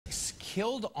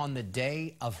killed on the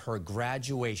day of her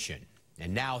graduation.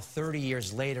 And now, 30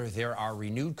 years later, there are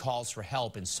renewed calls for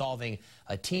help in solving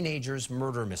a teenager's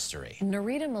murder mystery.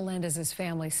 Nereida Melendez's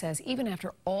family says even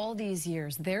after all these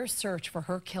years, their search for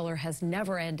her killer has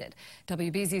never ended.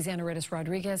 WBZ's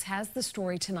Anaridis has the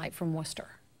story tonight from Worcester.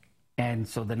 And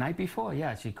so the night before,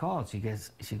 yeah, she called. She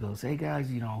goes, hey guys,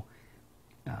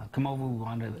 come over. We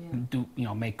want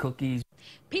to make cookies.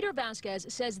 Peter Vasquez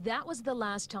says that was the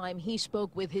last time he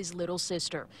spoke with his little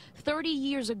sister 30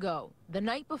 years ago, the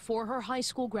night before her high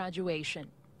school graduation.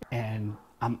 And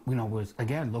was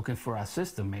again looking for our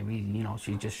sister. Maybe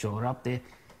she just showed up there.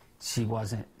 She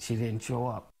didn't show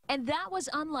up. And that was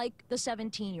unlike the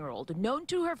 17-year-old, known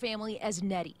to her family as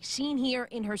Nettie, seen here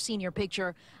in her senior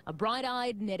picture. A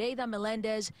bright-eyed Nereida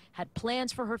Melendez had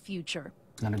plans for her future.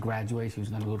 She was going to graduate, she was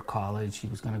going to go to college, she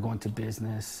was going to go into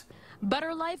business. But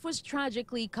her life was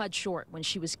tragically cut short when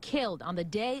she was killed on the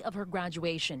day of her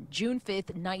graduation, June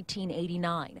 5th,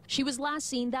 1989. She was last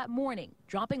seen that morning,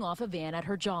 dropping off a van at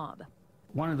her job.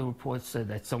 One of the reports said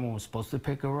that someone was supposed to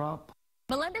pick her up.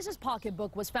 Melendez's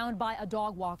pocketbook was found by a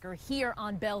dog walker here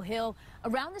on Bell Hill.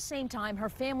 Around the same time, her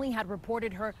family had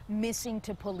reported her missing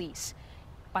to police.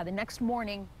 By the next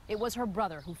morning, it was her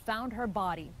brother who found her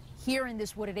body here in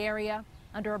this wooded area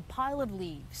under a pile of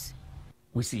leaves.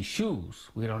 We see shoes.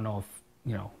 We don't know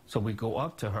if, so we go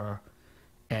up to her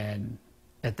and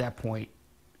at that point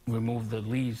remove the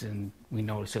leaves and we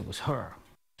notice it was her.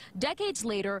 Decades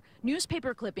later,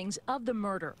 newspaper clippings of the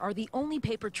murder are the only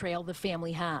paper trail the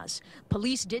family has.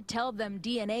 Police did tell them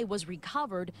DNA was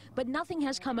recovered, but nothing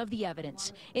has come of the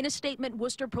evidence. In a statement,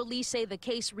 Worcester police say the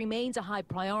case remains a high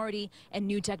priority and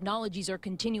new technologies are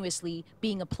continuously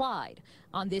being applied.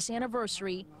 On this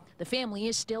anniversary, the family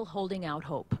is still holding out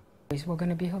hope. We're going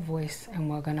to be her voice, and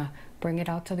we're going to bring it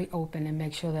out to the open and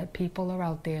make sure that people are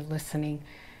out there listening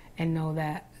and know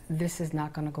that this is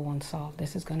not going to go unsolved.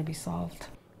 This is going to be solved.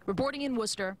 Reporting in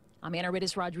Worcester, I'm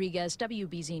Anaridis,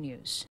 WBZ News.